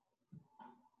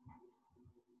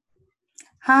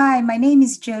Hi, my name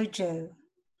is Jojo.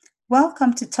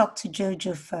 Welcome to Talk to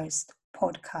Jojo First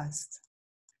podcast.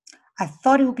 I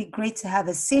thought it would be great to have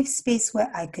a safe space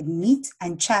where I could meet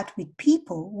and chat with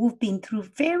people who've been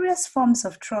through various forms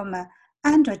of trauma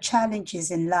and or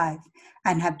challenges in life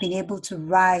and have been able to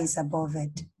rise above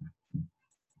it.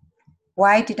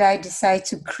 Why did I decide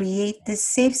to create this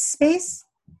safe space?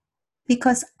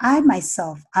 Because I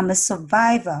myself am a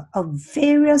survivor of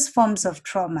various forms of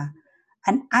trauma,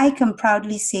 and I can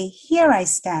proudly say, here I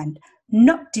stand,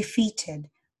 not defeated,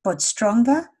 but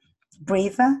stronger,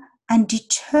 braver, and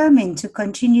determined to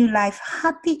continue life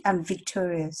happy and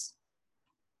victorious.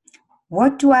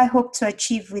 What do I hope to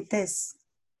achieve with this?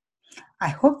 I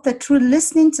hope that through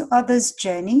listening to others'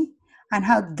 journey and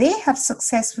how they have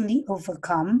successfully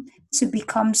overcome to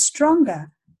become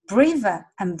stronger, braver,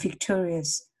 and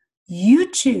victorious,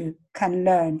 you too can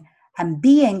learn and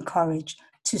be encouraged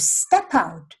to step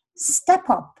out, step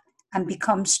up, and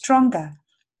become stronger,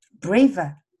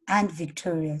 braver, and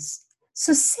victorious.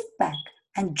 So sit back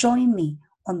and join me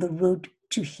on the road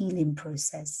to healing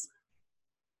process.